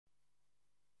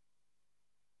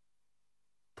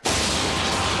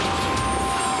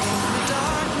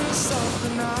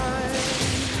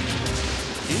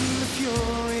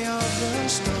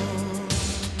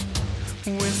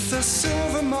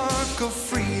spark of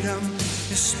freedom,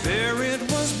 his spirit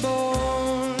was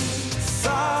born.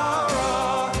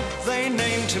 Thowra, they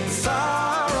named him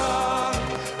Thowra,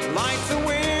 like the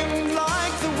wind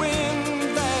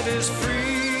that is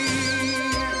free.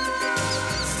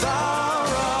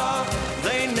 Thowra,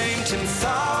 they named him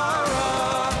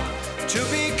Thowra, to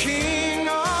be king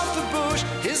of the bush,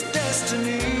 his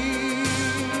destiny.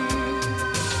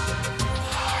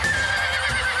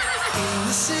 In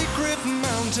the secret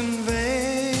mountain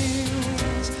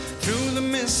vales, through the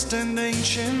mist and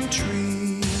ancient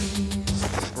trees,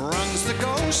 runs the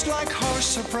ghost like horse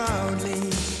so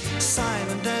proudly,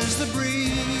 silent as the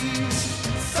breeze.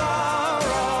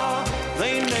 Thowra,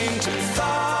 they named him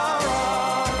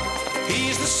Thowra,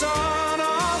 he's the son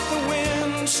of the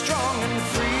wind, strong and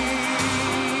free.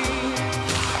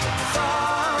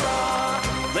 Thowra,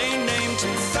 they named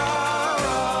him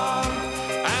Thowra,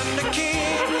 and a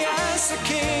king, yes, a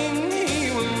king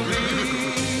he will be.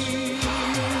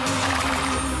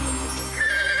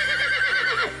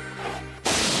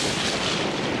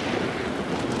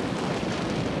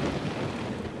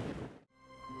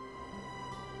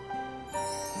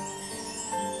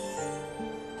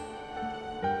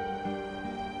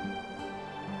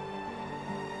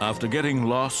 After getting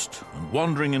lost and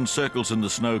wandering in circles in the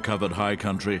snow-covered high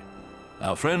country,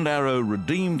 our friend Arrow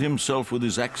redeemed himself with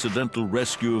his accidental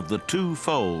rescue of the 2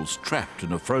 foals trapped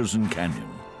in a frozen canyon.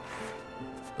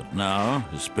 But now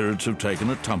his spirits have taken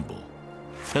a tumble,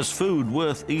 as food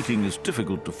worth eating is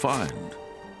difficult to find.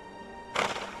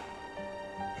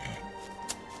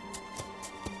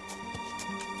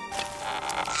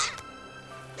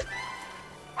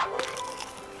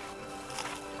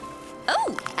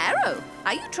 Oh, Arrow,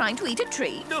 are you trying to eat a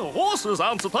tree? No, horses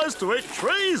aren't supposed to eat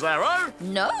trees, Arrow.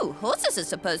 No, horses are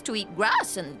supposed to eat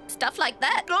grass and stuff like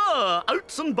that.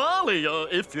 Oats and barley,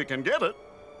 if you can get it.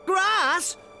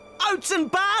 Grass? Oats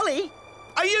and barley?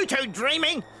 Are you two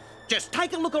dreaming? Just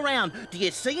take a look around. Do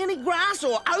you see any grass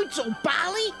or oats or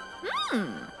barley?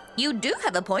 You do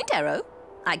have a point, Arrow.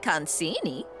 I can't see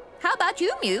any. How about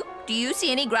you, Mew? Do you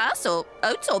see any grass or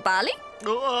oats or barley?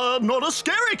 Not a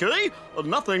scarricky.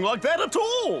 Nothing like that at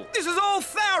all. This is all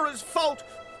Thowra's fault.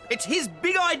 It's his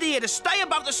big idea to stay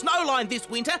above the snow line this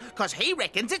winter because he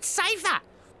reckons it's safer.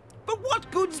 But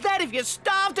what good's that if you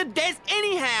starve to death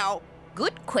anyhow?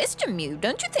 Good question, Mew,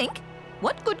 don't you think?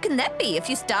 What good can that be if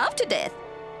you starve to death?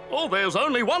 Oh, there's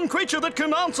only one creature that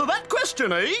can answer that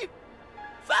question, eh?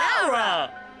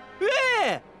 Thowra!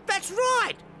 Yeah, that's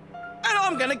right. And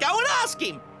I'm going to go and ask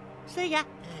him. See ya.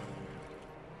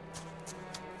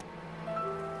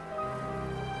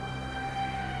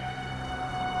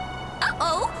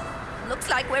 Uh-oh. Looks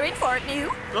like we're in for it,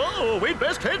 Mew. Oh, we'd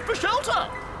best head for shelter.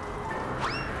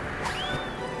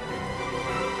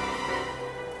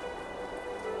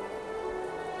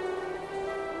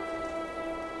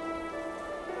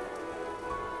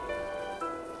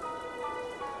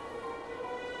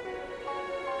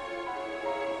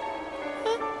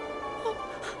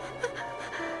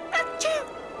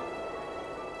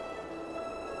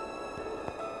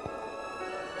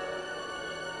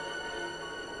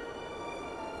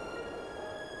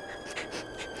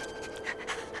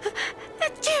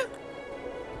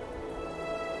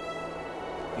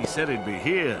 He said he'd be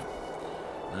here.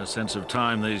 No sense of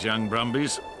time, these young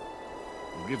Brumbies.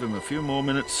 We'll give him a few more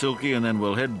minutes, Silky, and then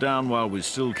we'll head down while we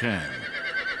still can.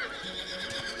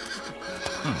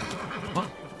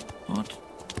 What?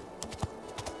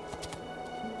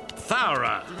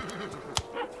 Thowra!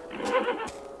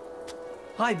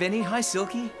 Hi, Benny. Hi,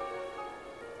 Silky.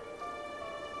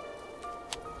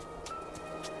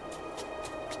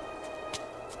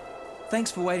 Thanks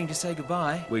for waiting to say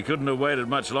goodbye. We couldn't have waited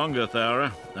much longer,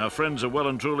 Thowra. Our friends are well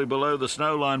and truly below the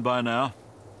snow line by now.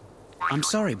 I'm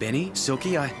sorry, Benny.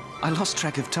 Silky, I lost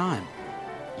track of time.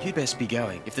 You'd best be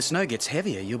going. If the snow gets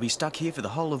heavier, you'll be stuck here for the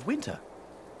whole of winter.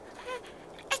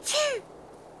 Achoo!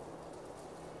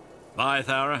 Bye,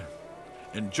 Thowra.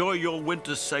 Enjoy your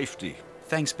winter's safety.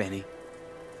 Thanks, Benny.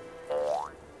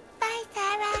 Bye,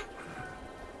 Thowra.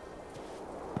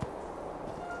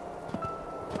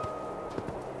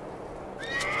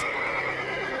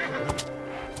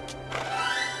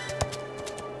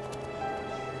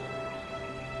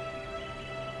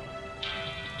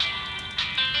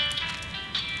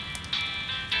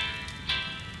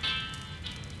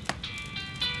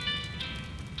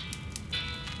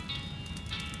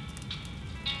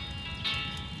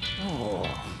 Oh,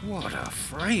 what a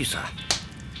freezer.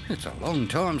 It's a long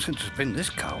time since it's been this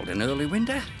cold in early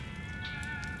winter.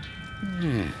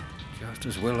 Just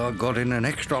as well I got in an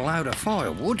extra load of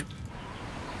firewood.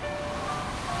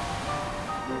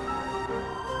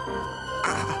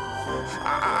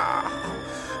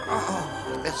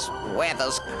 This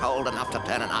weather's cold enough to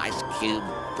turn an ice cube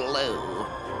blue.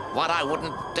 What I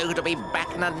wouldn't do to be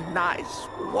back in a nice,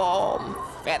 warm,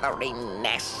 feathery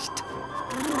nest.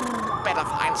 Better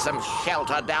find some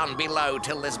shelter down below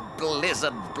till this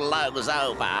blizzard blows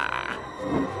over.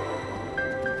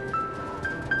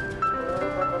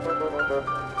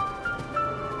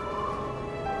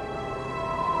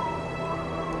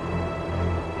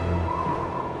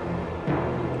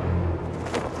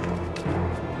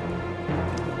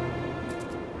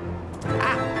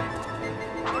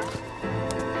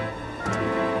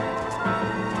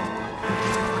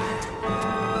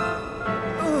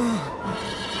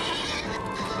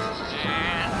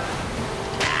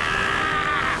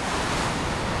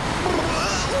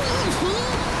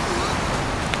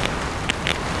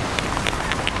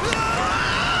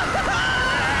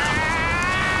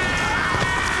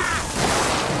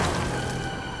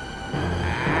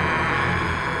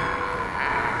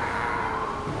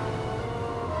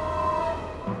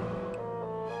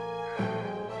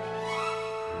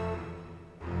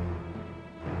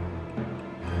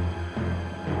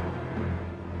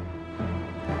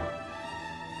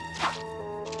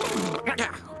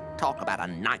 Talk about a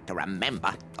night to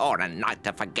remember, or a night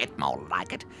to forget, more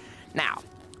like it. Now,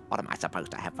 what am I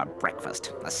supposed to have for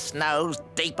breakfast? The snow's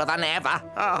deeper than ever.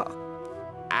 Oh.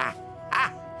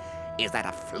 Is that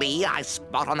a flea I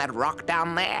spot on that rock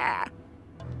down there?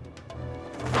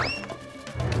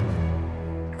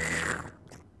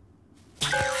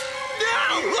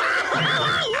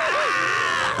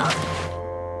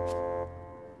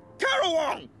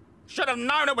 Carawong! Should have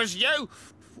known it was you.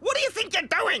 What do you think you're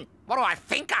doing? What do I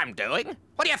think I'm doing?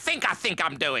 What do you think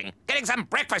I'm doing? Getting some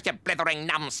breakfast, you blithering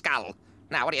numbskull.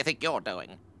 Now, what do you think you're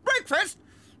doing? Breakfast?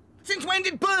 Since when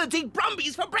did birds eat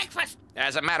brumbies for breakfast?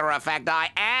 As a matter of fact, I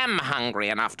am hungry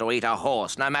enough to eat a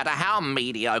horse, no matter how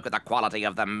mediocre the quality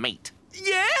of the meat.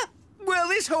 Yeah? Well,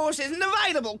 this horse isn't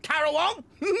available, Carawong.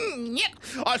 Yep.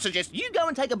 I suggest you go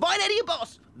and take a bite out of your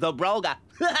boss, the Brolga.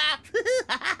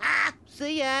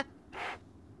 See ya.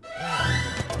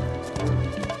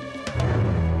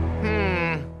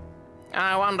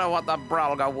 I wonder what the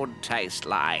Brolga would taste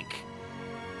like.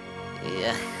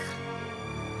 Yeah.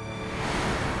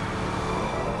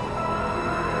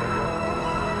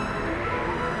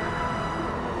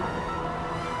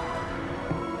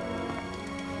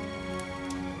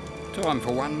 Time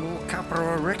for one more cuppa,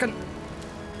 I reckon.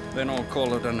 Then I'll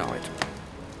call it a night.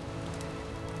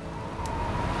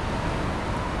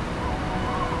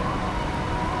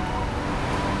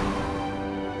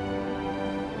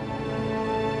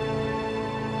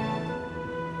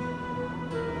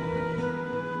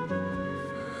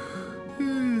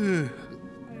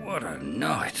 What a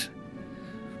night.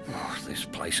 Oh, this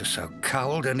place is so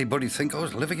cold, anybody'd think I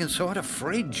was living inside a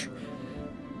fridge.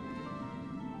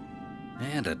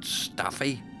 And it's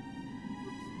stuffy.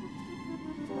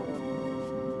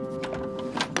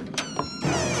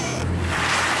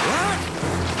 What?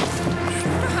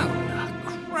 Oh,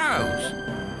 crows.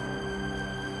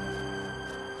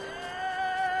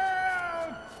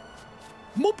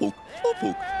 Mopuk,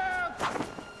 Mopuk.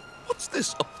 What's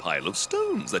this, a pile of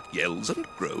stones that yells and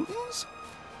groans?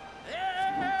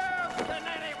 Can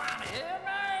anyone hear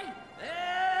me?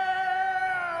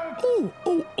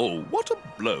 Oh, what a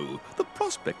blow. The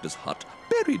Prospector's hut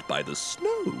buried by the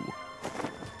snow.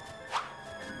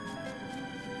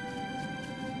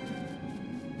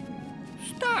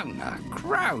 Stoner,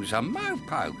 crows, a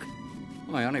mopoke.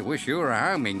 I only wish you were a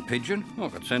homing pigeon. I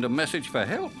could send a message for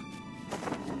help.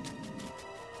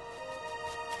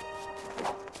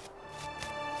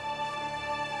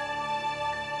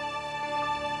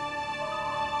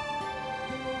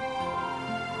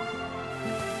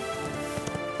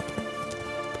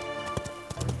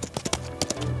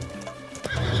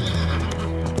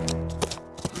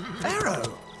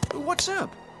 What's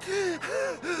up?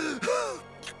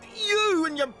 You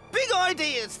and your big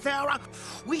ideas, Thowra.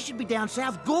 We should be down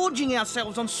south gorging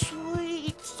ourselves on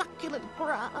sweet, succulent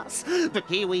grass. But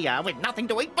here we are with nothing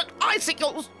to eat but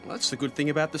icicles. Well, that's the good thing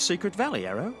about the secret valley,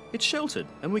 Arrow. It's sheltered,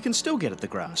 and we can still get at the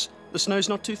grass. The snow's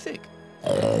not too thick.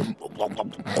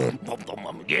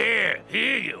 Yeah,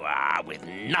 here you are with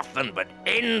nothing but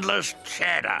endless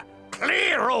cheddar.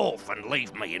 Clear off and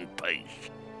leave me in peace.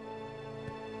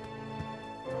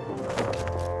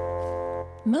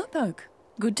 Mopoke,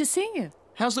 good to see you.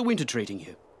 How's the winter treating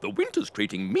you? The winter's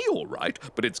treating me all right,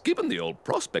 but it's given the old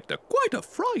Prospector quite a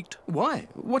fright. Why?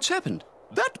 What's happened?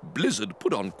 That blizzard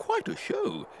put on quite a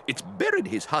show. It's buried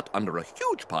his hut under a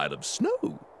huge pile of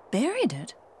snow. Buried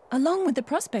it? Along with the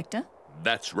Prospector?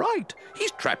 That's right.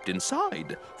 He's trapped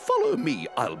inside. Follow me.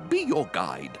 I'll be your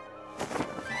guide.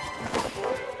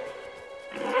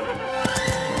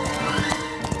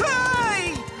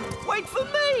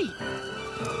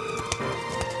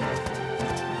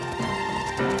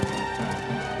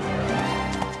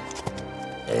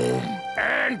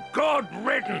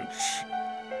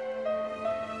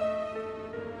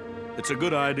 It's a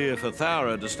good idea for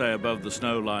Thowra to stay above the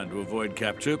snow line to avoid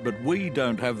capture, but we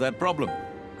don't have that problem.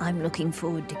 I'm looking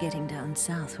forward to getting down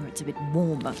south where it's a bit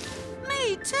warmer.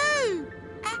 Me too.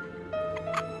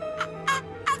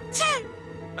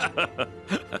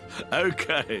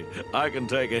 Okay, I can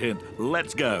take a hint.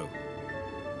 Let's go.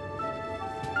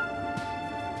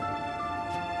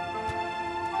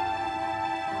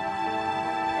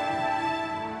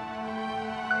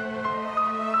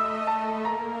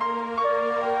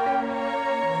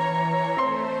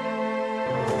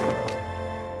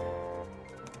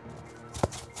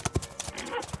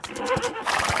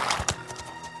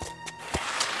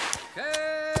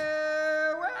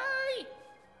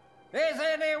 Is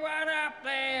anyone up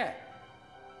there?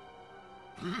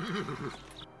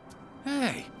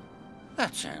 Hey,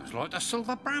 that sounds like the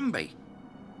Silver Brumby.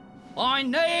 I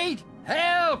need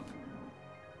help!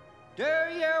 Do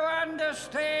you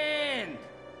understand?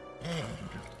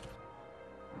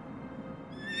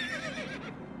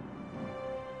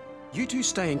 You two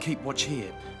stay and keep watch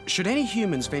here. Should any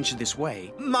humans venture this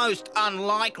way... Most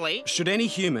unlikely. Should any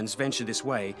humans venture this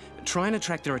way, try and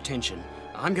attract their attention.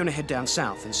 I'm going to head down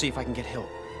south and see if I can get help.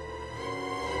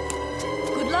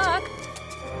 Good luck.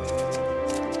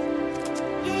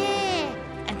 Yeah.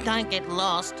 And don't get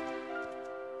lost.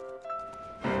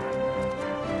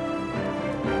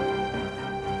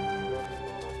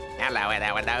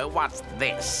 Hello. What's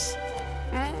this?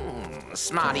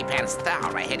 Smarty Pants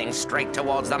Thowra heading straight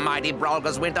towards the mighty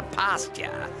Brolga's winter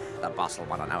pasture. The boss will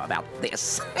want to know about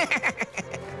this.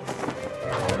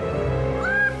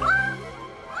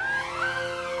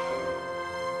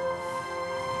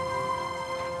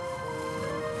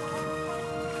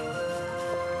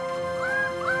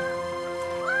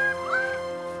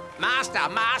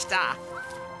 Master!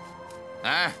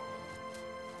 Huh?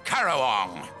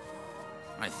 Karawong!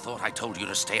 I thought I told you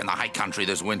to stay in the high country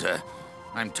this winter.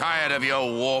 I'm tired of your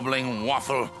warbling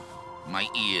waffle. My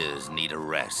ears need a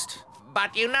rest.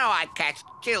 But you know I catch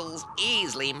chills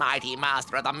easily, mighty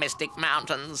master of the Mystic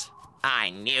Mountains. I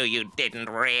knew you didn't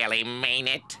really mean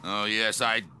it. Oh, yes,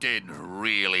 I did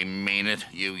really mean it,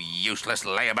 you useless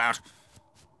layabout.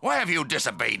 Why have you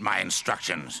disobeyed my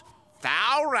instructions?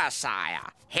 Thowra,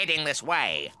 sire. Heading this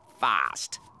way.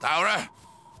 Fast. Thowra?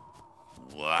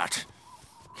 What?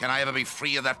 Can I ever be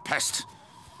free of that pest?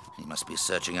 He must be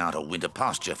searching out a winter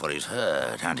pasture for his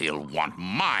herd, and he'll want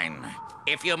mine.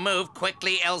 If you move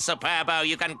quickly, El Superbo,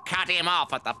 you can cut him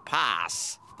off at the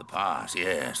pass. The pass,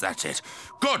 yes, that's it.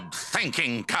 Good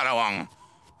thinking, Karawong.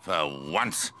 For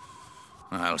once,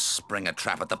 I'll spring a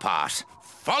trap at the pass.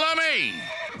 Follow me!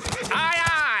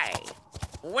 Aye!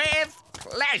 With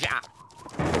pleasure.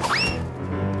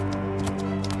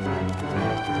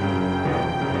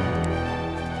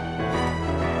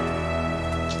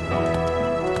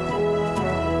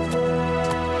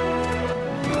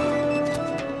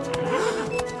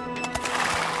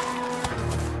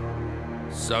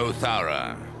 So,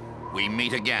 Thowra, we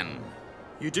meet again.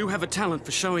 You do have a talent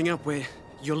for showing up where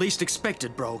you're least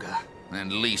expected, Brolga.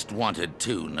 And least wanted,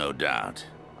 too, no doubt.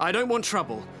 I don't want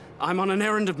trouble. I'm on an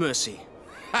errand of mercy.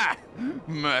 Ha!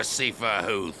 Mercy for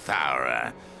who,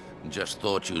 Thowra? Just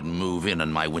thought you'd move in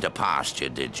on my winter pasture,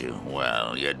 did you?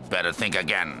 Well, you'd better think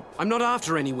again. I'm not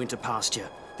after any winter pasture.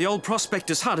 The old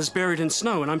Prospector's hut is buried in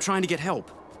snow, and I'm trying to get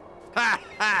help. Ha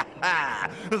ha ha!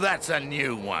 That's a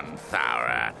new one,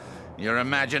 Thowra. Your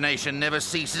imagination never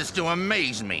ceases to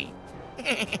amaze me.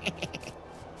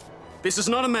 This is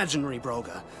not imaginary,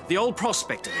 Brolga. The old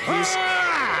Prospector, he's...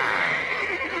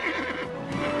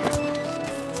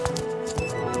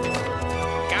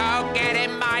 Go get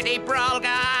him, mighty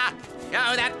Brolga!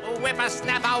 Show that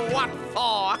whippersnapper what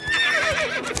for!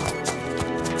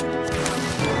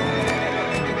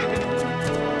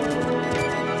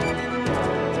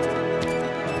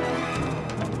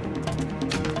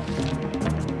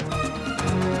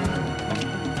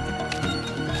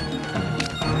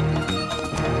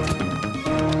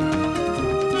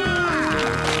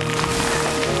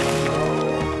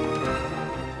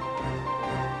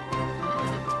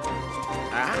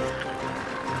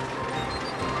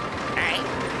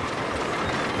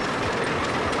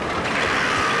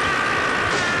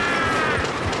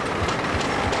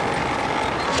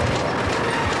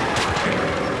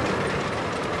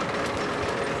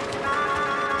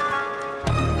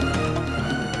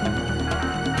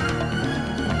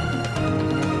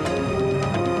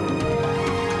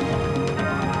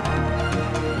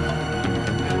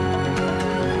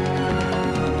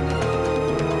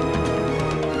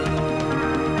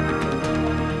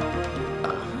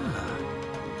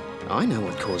 I know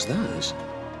what caused those.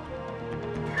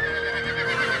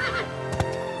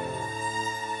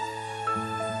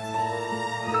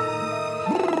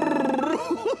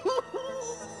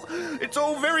 It's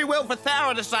all very well for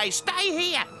Thowra to say, stay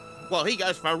here. While he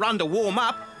goes for a run to warm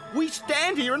up, we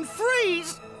stand here and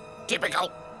freeze.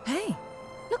 Typical. Hey,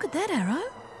 look at that arrow.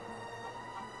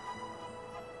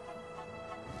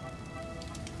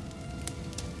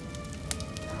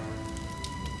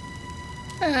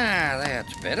 Ah,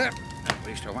 that's better. At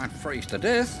least I won't freeze to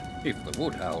death, if the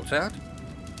wood holds out.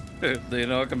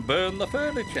 Then I can burn the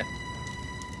furniture.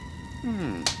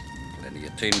 Plenty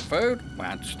of tin food,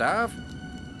 won't starve.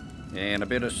 And a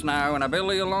bit of snow and a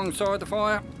billy alongside the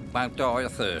fire, won't die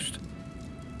of thirst.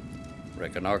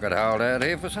 Reckon I could hold out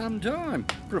here for some time,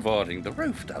 providing the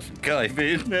roof doesn't cave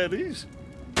in, that is.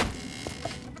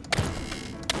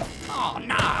 Oh,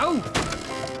 no!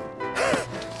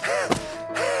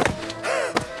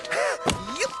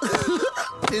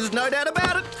 There's no doubt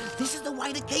about it. This is the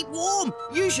way to keep warm.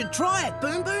 You should try it,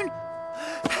 Boon Boon.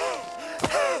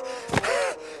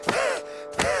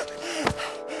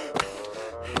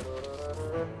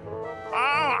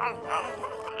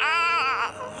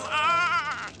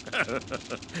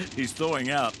 He's thawing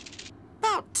out.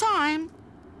 About time.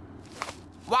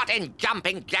 What in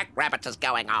jumping jackrabbits is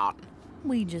going on?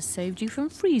 We just saved you from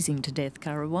freezing to death,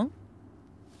 Carawong.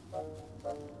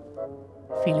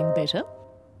 Feeling better?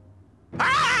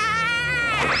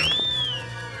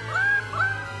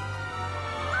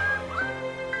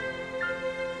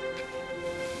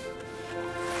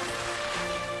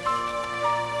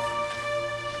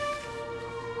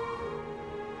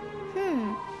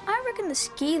 I reckon the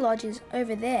ski lodge is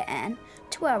over there, Anne,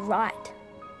 to our right.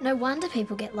 No wonder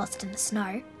people get lost in the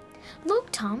snow.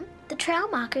 Look, Tom, the trail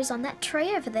marker is on that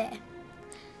tree over there.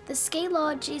 The ski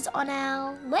lodge is on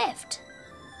our left.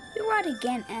 You're right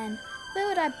again, Anne. Where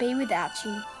would I be without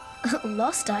you?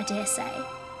 Lost, I dare say.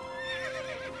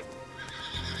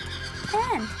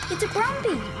 Anne, it's a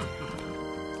Brumby.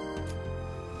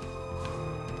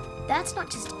 That's not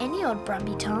just any old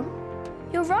Brumby, Tom.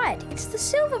 You're right, it's the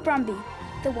Silver Brumby,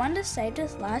 the one that saved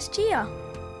us last year.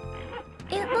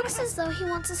 It looks as though he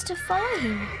wants us to follow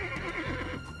him.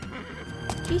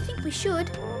 Do you think we should?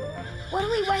 What are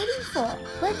we waiting for?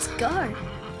 Let's go.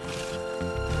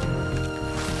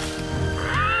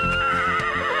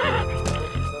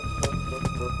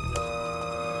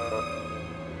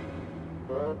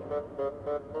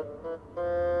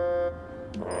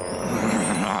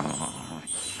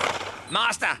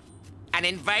 Master, an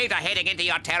invader heading into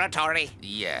your territory.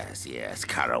 Yes,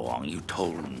 Carawong, you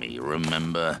told me,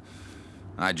 remember?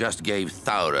 I just gave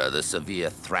Thowra the severe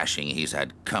thrashing he's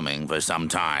had coming for some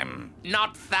time.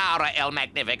 Not Thowra, El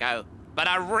Magnifico, but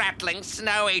a rattling,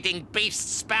 snow-eating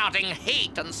beast spouting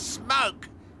heat and smoke.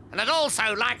 And it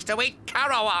also likes to eat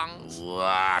Carawongs.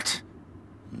 What?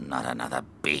 Not another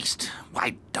beast.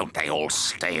 Why don't they all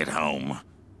stay at home?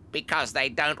 Because they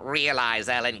don't realize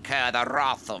they'll incur the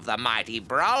wrath of the mighty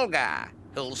Brolga,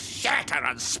 who'll shatter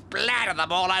and splatter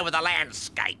them all over the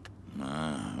landscape.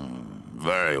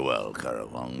 Very well,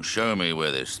 Carawong. Show me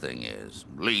where this thing is.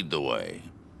 Lead the way.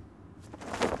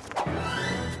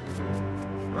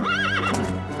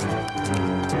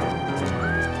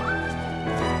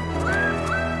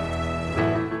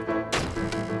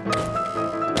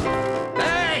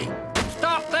 Hey!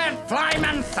 Stop that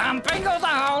flaming thumping or the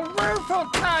whole roof will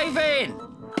cave in!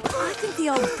 I think the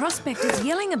old Prospector's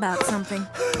yelling about something.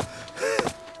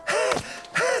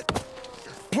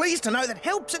 Pleased to know that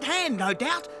help's at hand, no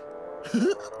doubt.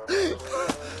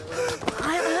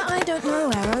 I don't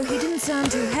know, Arrow. He didn't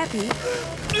sound too happy.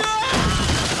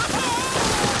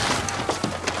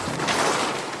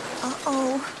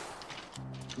 Uh-oh.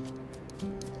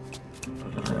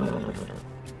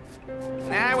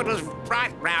 No, it was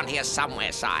right round here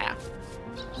somewhere, sire.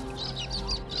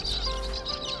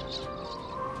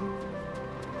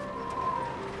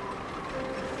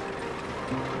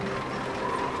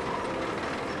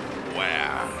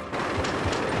 Where?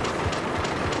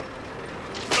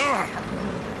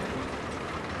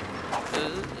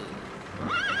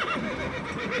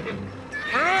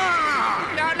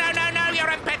 No, your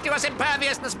impetuous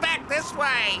imperviousness, back this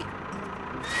way.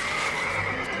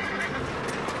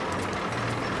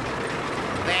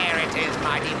 There it is,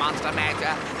 mighty monster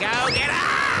Major. Go get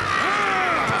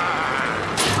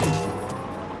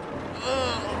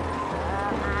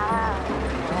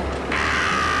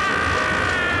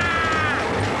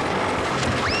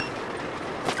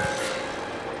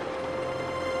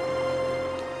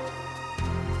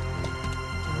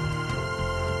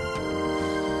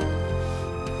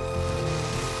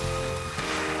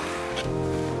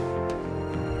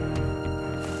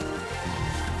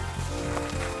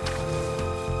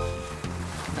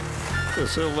The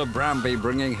Silver Brumby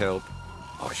bringing help.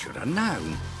 I should have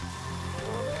known.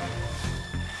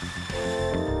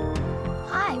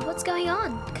 What's going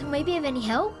on? Can we be of any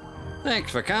help? Thanks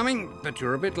for coming, but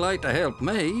you're a bit late to help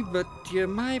me, but you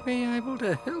may be able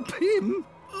to help him.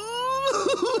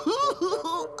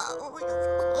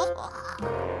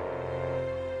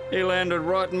 He landed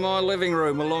right in my living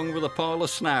room along with a pile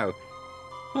of snow.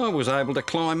 I was able to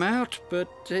climb out, but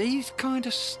he's kind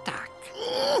of stuck.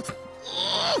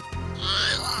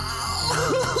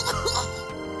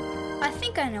 I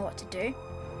think I know what to do.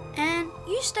 Anne,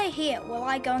 you stay here while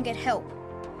I go and get help.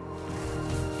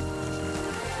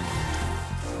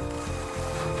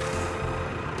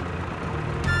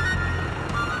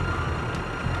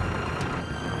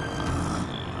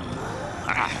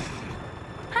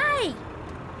 Hey!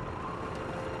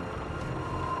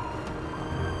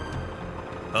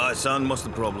 Hi, son. What's the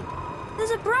problem?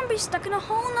 There's a Brumby stuck in a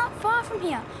hole not far from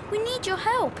here. We need your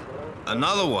help.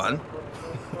 Another one?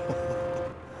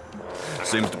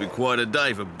 Seems to be quite a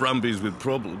day for Brumbies with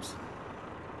problems.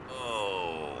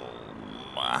 Oh,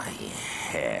 my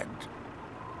head.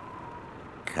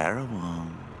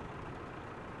 Carawang.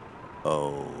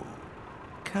 Oh,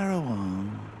 Carawang.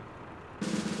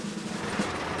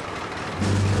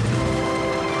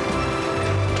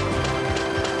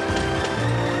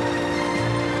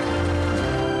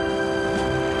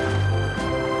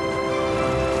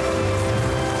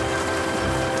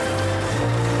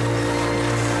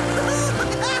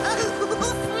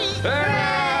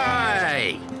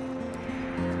 Hooray!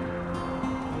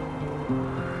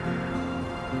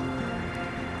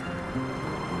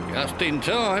 Just in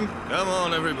time. Come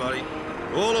on, everybody.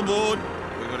 All aboard.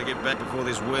 We've got to get back before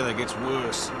this weather gets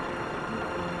worse.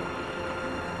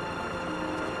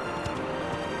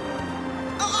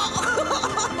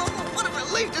 What a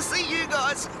relief to see you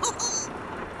guys.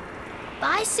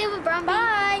 Bye, Silver Brumby.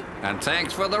 Bye. And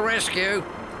thanks for the rescue.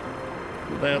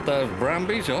 Without those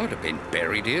Brumbies, I'd have been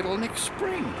buried here till next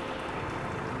spring.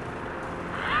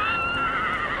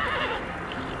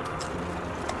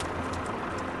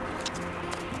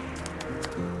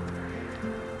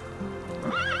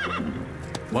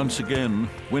 Once again,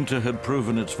 winter had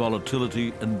proven its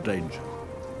volatility and danger.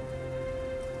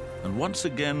 And once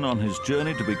again, on his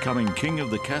journey to becoming king of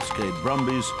the Cascade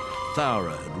Brumbies,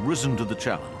 Thowra had risen to the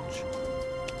challenge.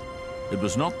 It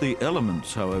was not the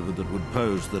elements, however, that would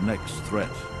pose the next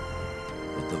threat,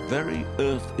 but the very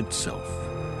earth itself.